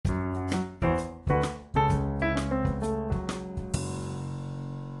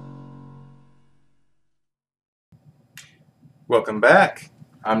Welcome back.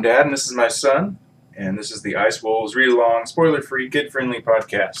 I'm Dad, and this is my son, and this is the Ice Wolves read-along, spoiler-free, kid-friendly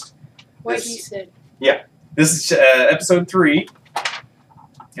podcast. What he said. Yeah, this is episode 3,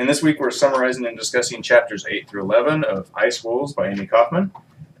 and this week we're summarizing and discussing chapters 8 through 11 of Ice Wolves by Amy Kaufman.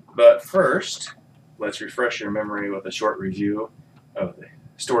 But first, let's refresh your memory with a short review of the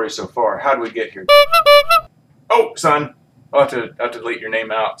story so far. How did we get here? Oh, son, I'll have to delete your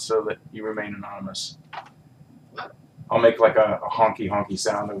name out so that you remain anonymous. I'll make like a honky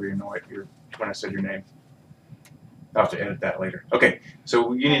sound over your noise when I said your name. I'll have to edit that later. Okay,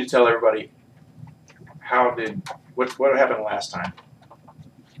 so you need to tell everybody what happened last time.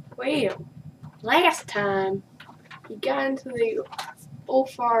 Well, last time he got into the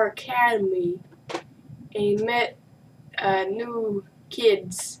Ulfar Academy and he met new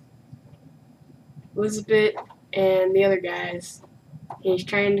kids, Elizabeth and the other guys. And he's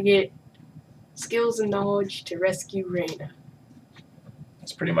trying to get skills and knowledge to rescue Reyna.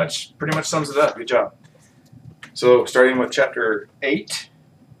 That's pretty much sums it up. Good job. So starting with chapter 8,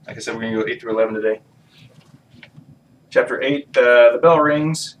 like I said, we're going to go 8 through 11 today. Chapter 8, the bell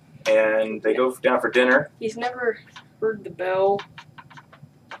rings and they go down for dinner. He's never heard the bell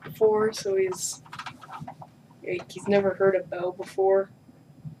before, so he's never heard a bell before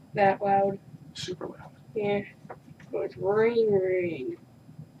that loud. Super loud. Yeah. So it's ring, ring.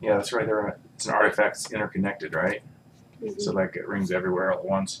 Yeah, that's right. It's an artifact that's interconnected, right? Mm-hmm. So like it rings everywhere all at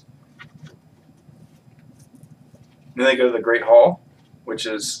once. Then they go to the Great Hall, which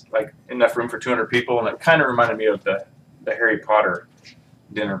is like enough room for 200 people, and it kind of reminded me of the Harry Potter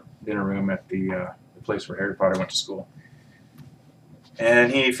dinner room at the place where Harry Potter went to school.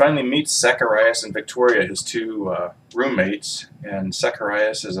 And he finally meets Zacharias and Victoria, his two roommates. And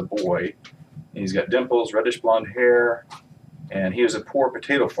Zacharias is a boy. He's got dimples, reddish blonde hair, and he was a poor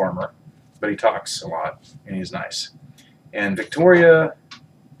potato farmer, but he talks a lot, and he's nice. And Victoria,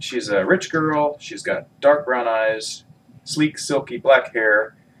 she's a rich girl. She's got dark brown eyes, sleek, silky black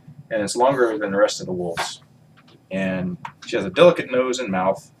hair, and it's longer than the rest of the wolves. And she has a delicate nose and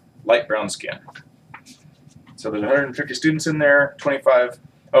mouth, light brown skin. So there's 150 students in there, 25.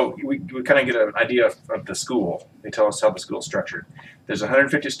 Oh, we kind of get an idea of the school. They tell us how the school's structured. There's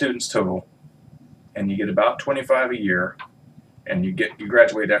 150 students total, and you get about 25 a year, and you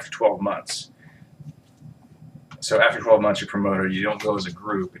graduate after 12 months. So after 12 months, you're promoted. You don't go as a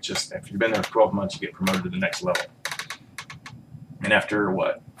group. It's just after you've been there for 12 months, you get promoted to the next level. And after,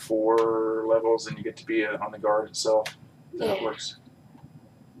 4 levels, then you get to be on the guard itself. Is that how it works?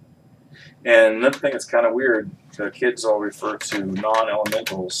 And another thing that's kind of weird, the kids all refer to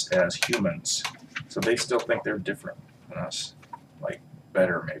non-elementals as humans. So they still think they're different than us. Like,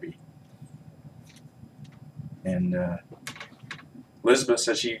 better, maybe. And Elizabeth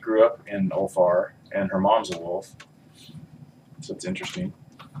says she grew up in Ulfar, and her mom's a wolf. So it's interesting.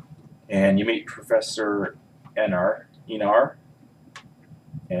 And you meet Professor Enar.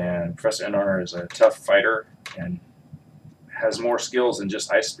 And Professor Enar is a tough fighter and has more skills than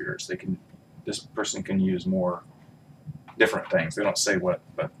just ice spears. This person can use more different things. They don't say what,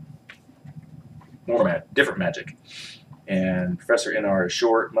 but different magic. And Professor Enar is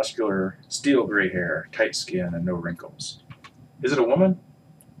short, muscular, steel gray hair, tight skin, and no wrinkles. Is it a woman?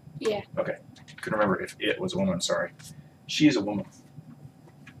 Yeah. Okay. Couldn't remember if it was a woman, sorry. She's a woman.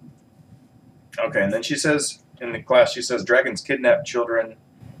 Okay, and then she says, in the class, dragons kidnap children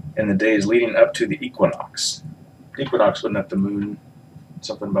in the days leading up to the equinox. Equinox, wasn't that the moon?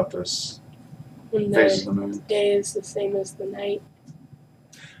 Something about this. Phases of the moon. The day is the same as the night.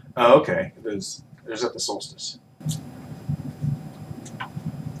 Oh, okay. There's at the solstice. I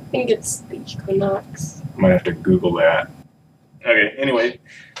think it's the equinox. I might have to Google that. Okay, anyway,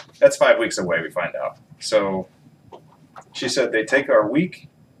 that's 5 weeks away, we find out. So she said they take our weak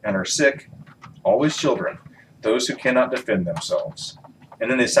and are sick, always children, those who cannot defend themselves. And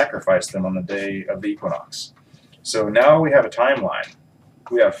then they sacrifice them on the day of the equinox. So now we have a timeline.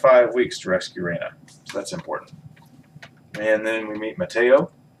 We have 5 weeks to rescue Reyna. So that's important. And then we meet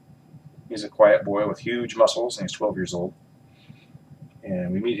Mateo. He's a quiet boy with huge muscles, and he's 12 years old.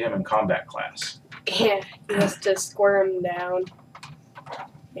 And we meet him in combat class. Yeah, he has to square him down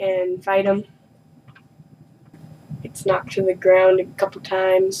and fight him. It's knocked to the ground a couple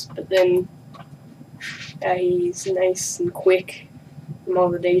times, but then he's nice and quick from all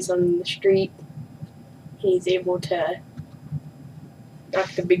the days on the street. He's able to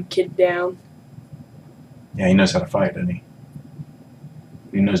knock the big kid down. Yeah, he knows how to fight, doesn't he?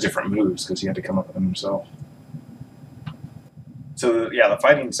 He knows different moves because he had to come up with them himself. So, yeah, the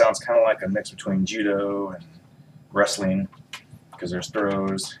fighting sounds kind of like a mix between judo and wrestling because there's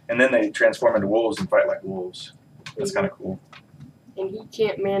throws. And then they transform into wolves and fight like wolves. That's kind of cool. And he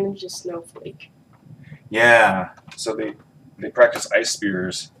can't manage a snowflake. Yeah. So they practice ice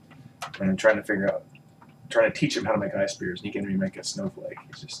spears and they're trying to teach him how to make ice spears. And he can remake a snowflake.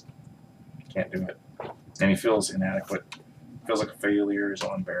 He just can't do it. And he feels inadequate. Feels like a failure. He's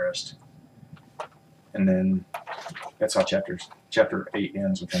all embarrassed. And then that's how chapter 8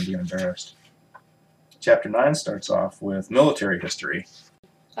 ends with him being embarrassed. Chapter 9 starts off with military history.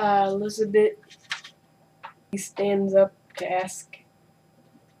 Elizabeth, he stands up to ask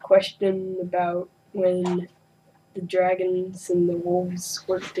a question about when the dragons and the wolves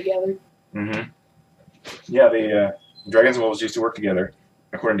work together. Mm-hmm. Yeah, the dragons and wolves used to work together,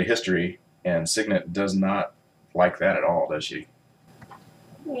 according to history, and Signet does not like that at all, does she?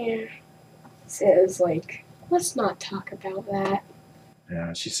 Yeah. Says, like, let's not talk about that.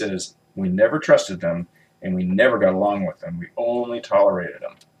 Yeah, she says, we never trusted them, and we never got along with them. We only tolerated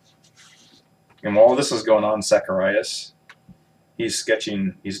them. And while this is going on, Zacharias, he's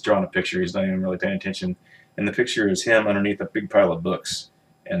drawing a picture. He's not even really paying attention. And the picture is him underneath a big pile of books,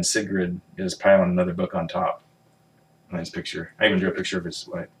 and Sigrid is piling another book on top. Nice picture. I even drew a picture of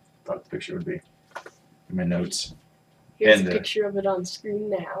what I thought the picture would be in my notes. Here's a picture of it on screen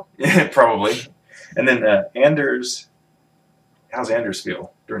now. Yeah, probably. And then Anders, how's Anders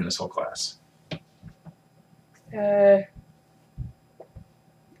feel during this whole class?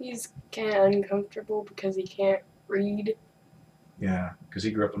 He's kind of uncomfortable because he can't read. Yeah, because he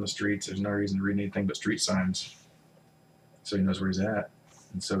grew up on the streets. There's no reason to read anything but street signs. So he knows where he's at.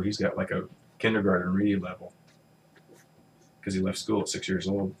 And so he's got like a kindergarten reading level because he left school at 6 years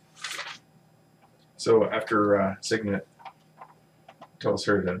old. So after Signet tells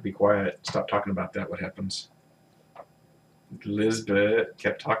her to be quiet, stop talking about that, what happens? Lisbeth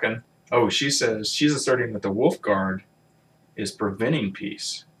kept talking. Oh, she says she's asserting that the Wolf Guard is preventing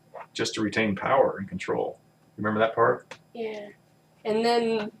peace just to retain power and control. Remember that part? Yeah. And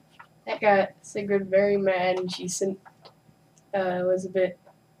then that got Sigrid very mad, and she sent Elizabeth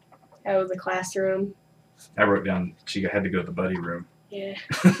out of the classroom. I wrote down she had to go to the buddy room. Yeah.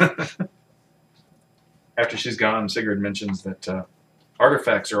 After she's gone, Sigrid mentions that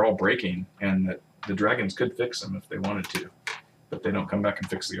artifacts are all breaking and that the dragons could fix them if they wanted to, but they don't come back and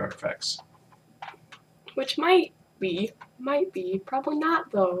fix the artifacts. Which might be, probably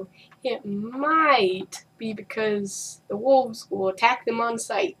not though. It might be because the wolves will attack them on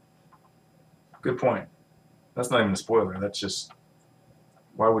sight. Good point. That's not even a spoiler. That's just,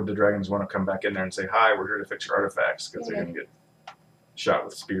 why would the dragons want to come back in there and say, hi, we're here to fix your artifacts? Because they're going to get shot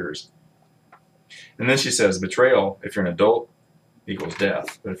with spears. And then she says, betrayal, if you're an adult, equals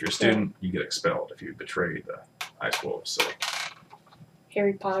death. But if you're a student, you get expelled if you betray the ice wolves. So,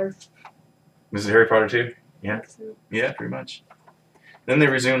 Harry Potter. This is Harry Potter too? Yeah. So. Yeah, pretty much. Then they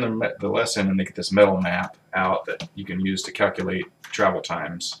resume the lesson and they get this metal map out that you can use to calculate travel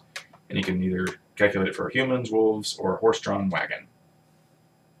times. And you can either calculate it for humans, wolves, or a horse-drawn wagon.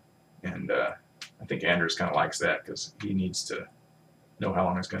 And I think Anders kind of likes that because he needs to know how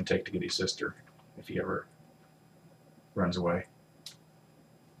long it's going to take to get his sister if he ever runs away.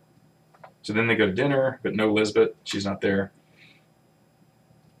 So then they go to dinner, but no Lisbeth. She's not there.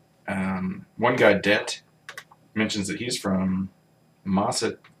 One guy, Det, mentions that he's from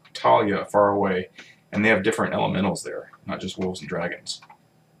Masatalia, far away, and they have different elementals there, not just wolves and dragons.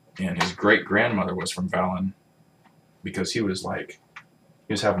 And his great-grandmother was from Valen because he was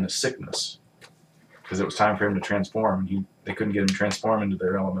having a sickness because it was time for him to transform. They couldn't get him to transform into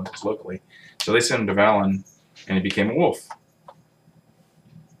their elementals locally. So they sent him to Valen, and he became a wolf.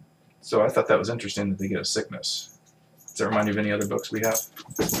 So I thought that was interesting that they get a sickness. Does that remind you of any other books we have?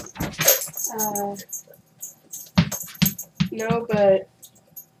 No, but...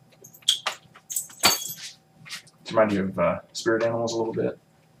 Does it remind you of Spirit Animals a little bit?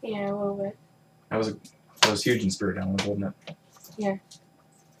 Yeah, a little bit. That was huge in Spirit Animals, wasn't it? Yeah.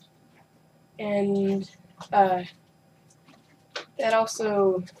 And that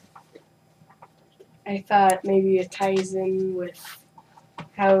also, I thought maybe it ties in with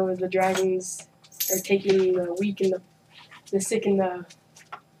how the dragons are taking the weak and the sick and the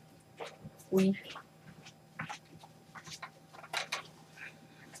weak.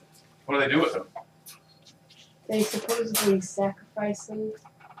 What do they do with them? They supposedly sacrifice them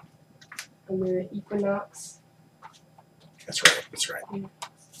on the equinox. That's right. That's right. Yeah.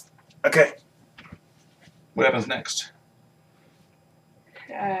 Okay. What happens next?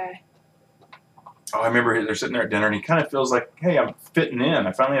 I remember they're sitting there at dinner, and he kind of feels like, hey, I'm fitting in.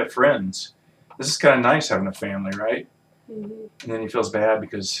 I finally have friends. This is kind of nice having a family, right? Mm-hmm. And then he feels bad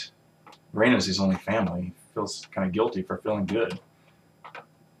because Raina's his only family. He feels kind of guilty for feeling good.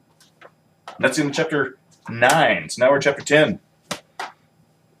 And that's in chapter 9. So now we're chapter 10.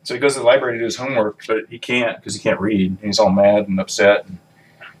 So he goes to the library to do his homework, but he can't because he can't read. And he's all mad and upset.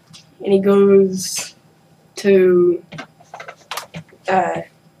 And he goes to a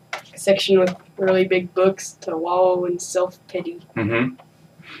section with really big books to wallow in self-pity. Mm-hmm.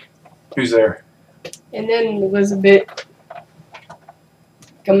 Who's there? And then Elizabeth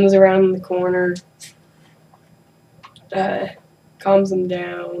comes around the corner, calms him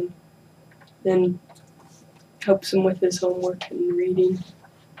down, then helps him with his homework and reading.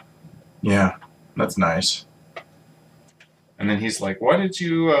 Yeah, that's nice. And then he's like, why did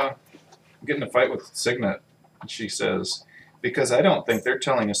you get in a fight with Signet? And she says, because I don't think they're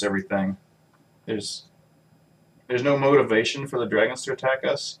telling us everything. There's no motivation for the dragons to attack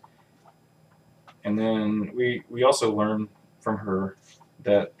us. And then we also learn from her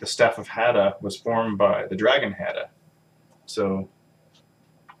that the Staff of Hadda was formed by the dragon Hadda. So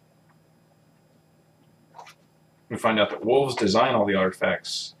we find out that wolves design all the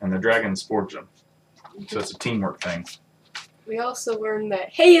artifacts and the dragons forge them. So it's a teamwork thing. We also learn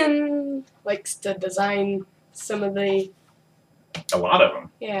that Heian likes to design some of the... A lot of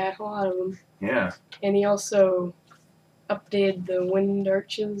them. Yeah, a lot of them. Yeah. And he also updated the wind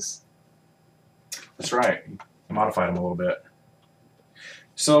arches. That's right. He modified them a little bit.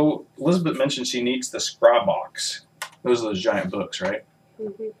 So Elizabeth mentioned she needs the scrap box. Those are those giant books, right?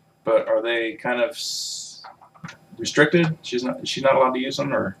 Mm-hmm. But are they kind of restricted? Is she not allowed to use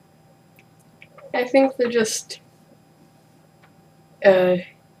them, or? I think they're just in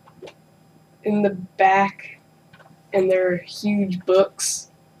the back, and they're huge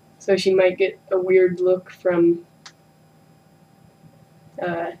books, so she might get a weird look from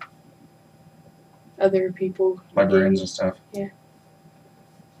other people. Librarians and stuff. Yeah.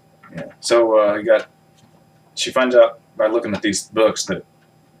 Yeah. So she finds out by looking at these books that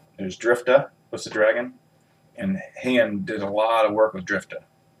there's Drifta, what's the dragon, and Heian did a lot of work with Drifta.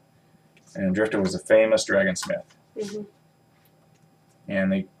 And Drifta was a famous dragonsmith. Mm-hmm.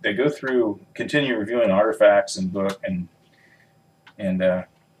 And they go through, continue reviewing artifacts and book, and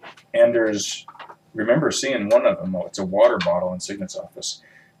Anders remembers seeing one of them. Oh, it's a water bottle in Signet's office.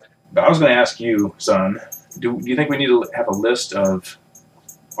 But I was going to ask you, son, do you think we need to have a list of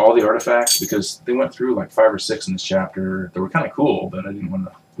all the artifacts? Because they went through like 5 or 6 in this chapter. They were kind of cool, but I didn't want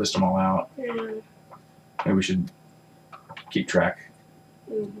to list them all out. Mm-hmm. Maybe we should keep track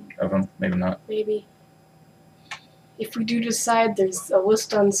of them. Maybe not. Maybe. If we do decide, there's a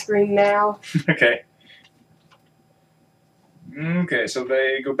list on screen now. Okay. Okay, so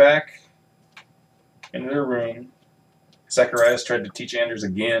they go back into their room. Zacharias tried to teach Anders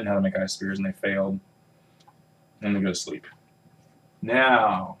again how to make ice spears, and they failed. And they go to sleep.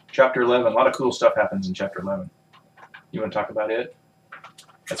 Now, chapter 11. A lot of cool stuff happens in chapter 11. You want to talk about it?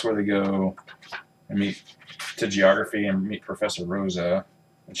 That's where they go and meet to geography and meet Professor Rosa.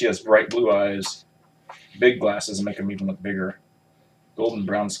 And she has bright blue eyes, big glasses that make them even look bigger, golden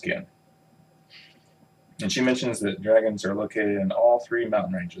brown skin. And she mentions that dragons are located in all 3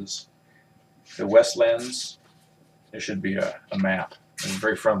 mountain ranges. The Westlands, there should be a map. In the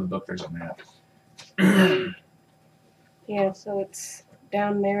very front of the book, there's a map. Yeah, so it's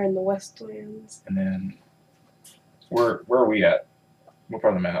down there in the Westlands. And then, where are we at? What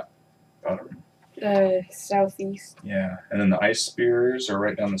part of the map? Southeast. Yeah, and then the ice spears are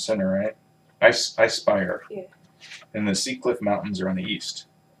right down the center, right? Ice Spire. Yeah. And the Sea Cliff Mountains are on the east.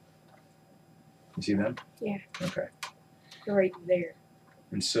 You see them? Yeah. Okay. They're right there.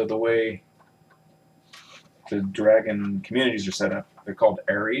 And so the way the dragon communities are set up, they're called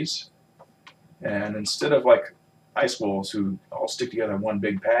Ares. And instead of like ice wolves who all stick together in one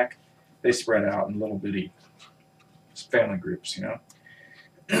big pack, they spread out in little bitty family groups, you know?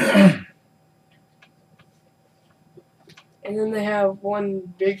 And then they have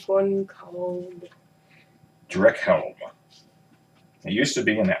one big one called Drekhelm. It used to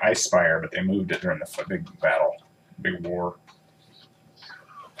be in the Ice Spire, but they moved it during the big battle, big war.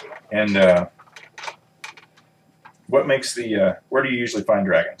 And what makes the, where do you usually find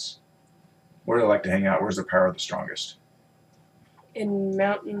dragons? Where do they like to hang out? Where's their power the strongest? in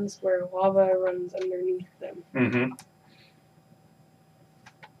mountains where lava runs underneath them. Mm-hmm.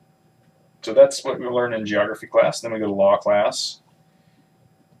 So that's what we learn in geography class. Then we go to law class.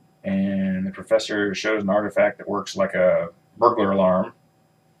 And the professor shows an artifact that works like a burglar alarm.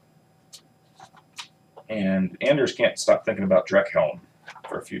 And Anders can't stop thinking about Drekhelm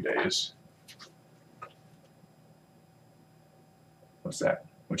for a few days. What's that?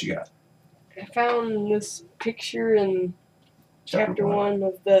 What you got? I found this picture in chapter 1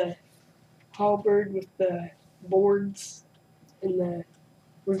 of the halberd with the boards in the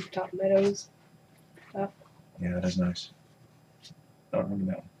rooftop meadows. Oh. Yeah, that is nice. I don't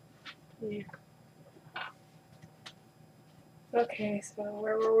remember that one. Yeah. Okay, so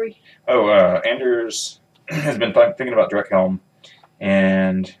where were we? Oh, Anders has been thinking about Drekhelm,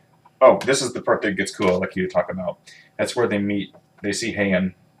 and this is the part that gets cool. I'd like you to talk about. That's where they meet. They see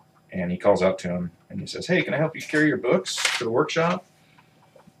Hayan, and he calls out to him, and he says, "Hey, can I help you carry your books to the workshop?"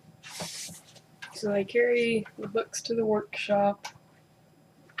 So they carry the books to the workshop,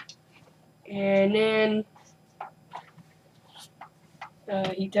 and then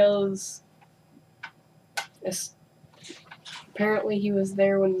he tells this. Apparently, he was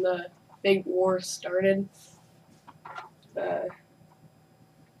there when the big war started.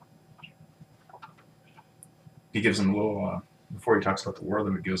 He gives him a little, before he talks about the war,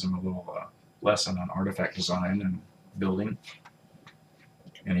 though, he gives him a little lesson on artifact design and building.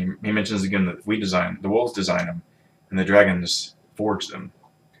 And he mentions again that the wolves design them, and the dragons forge them.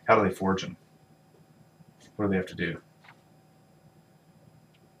 How do they forge them? What do they have to do?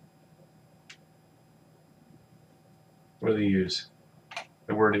 What do they use?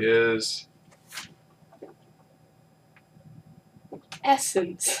 The word is...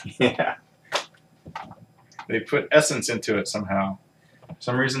 essence. Yeah. They put essence into it somehow. For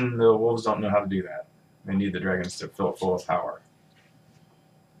some reason, the wolves don't know how to do that. They need the dragons to fill it full of power.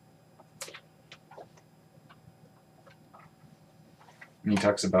 And he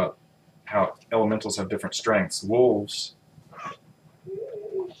talks about how elementals have different strengths. Wolves,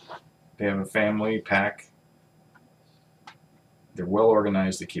 they have a family, pack. They're well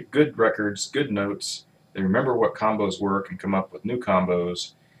organized. They keep good records, good notes. They remember what combos work and come up with new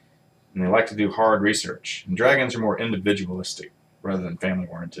combos. And they like to do hard research. And dragons are more individualistic rather than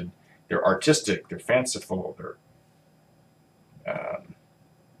family-oriented. They're artistic. They're fanciful.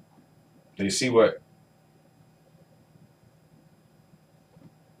 They see what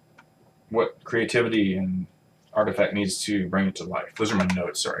creativity and artifact needs to bring it to life. Those are my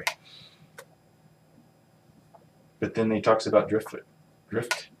notes, sorry. But then he talks about Driftwood.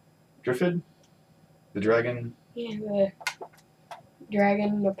 Driftwood? The dragon? Yeah, the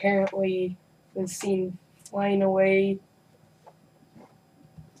dragon apparently was seen flying away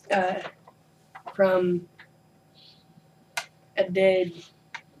from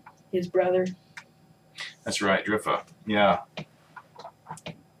his brother. That's right, Driffa. Yeah.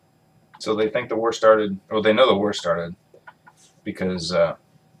 So they think the war started, they know the war started because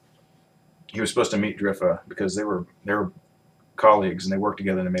he was supposed to meet Driffa because they were colleagues and they worked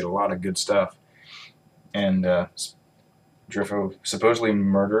together and they made a lot of good stuff. And Driffa supposedly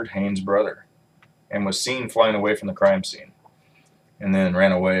murdered Hain's brother and was seen flying away from the crime scene and then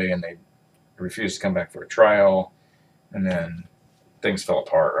ran away, and they refused to come back for a trial, and then things fell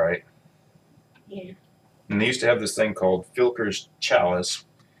apart, right? Yeah. And they used to have this thing called Filker's Chalice.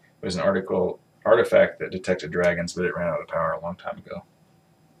 It was an artifact that detected dragons, but it ran out of power a long time ago.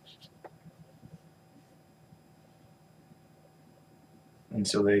 And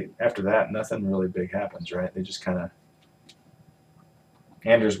so after that, nothing really big happens, right? They just kind of...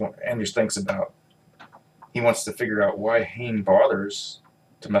 Anders thinks about... He wants to figure out why Hain bothers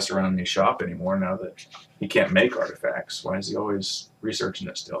to mess around in his shop anymore now that he can't make artifacts. Why is he always researching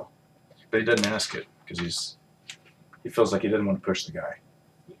it still? But he doesn't ask it because he feels like he doesn't want to push the guy.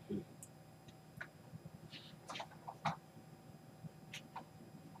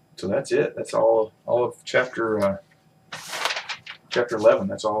 So that's it. That's all of chapter 11.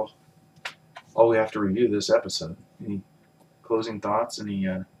 That's all we have to review this episode. Any closing thoughts?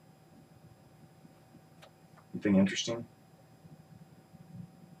 Anything interesting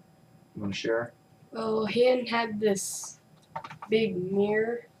you want to share? Well, Hain had this big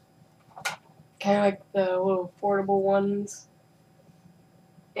mirror, kind of like the little portable ones,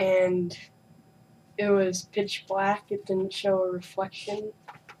 and it was pitch black. It didn't show a reflection.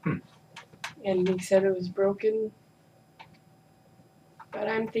 And he said it was broken. But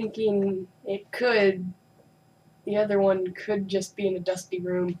I'm thinking the other one could just be in a dusty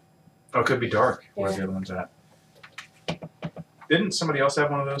room. Oh, it could be dark. Yeah. Where the other one's at. Didn't somebody else have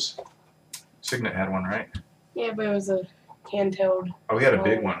one of those? Signet had one, right? Yeah, but it was a handheld. Oh, he had a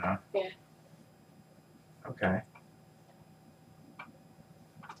big one, huh? Yeah. Okay.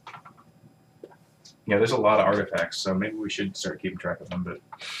 Yeah, there's a lot of artifacts, so maybe we should start keeping track of them, but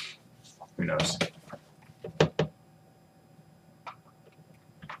who knows?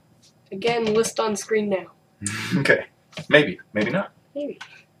 Again, list on screen now. Okay. Maybe. Maybe not. Maybe.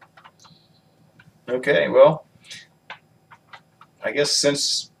 Okay, well, I guess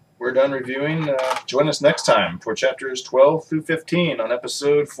since we're done reviewing, join us next time for chapters 12 through 15 on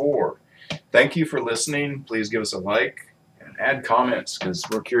episode 4. Thank you for listening. Please give us a like and add comments because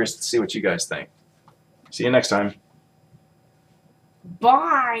we're curious to see what you guys think. See you next time.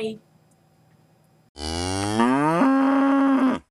 Bye.